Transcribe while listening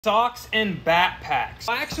Socks and backpacks.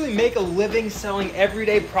 I actually make a living selling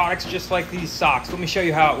everyday products just like these socks. Let me show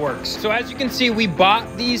you how it works. So as you can see, we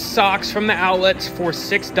bought these socks from the outlets for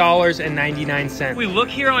 $6.99. We look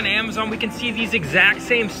here on Amazon, we can see these exact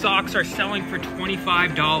same socks are selling for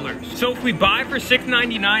 $25. So if we buy for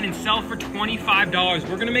 $6.99 and sell for $25,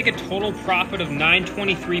 we're gonna make a total profit of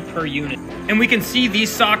 $9.23 per unit. And we can see these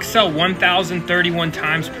socks sell 1,031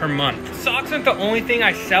 times per month. Socks aren't the only thing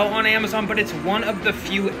I sell on Amazon, but it's one of the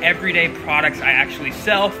few everyday products I actually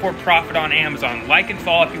sell for profit on Amazon. Like and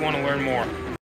follow if you want to learn more.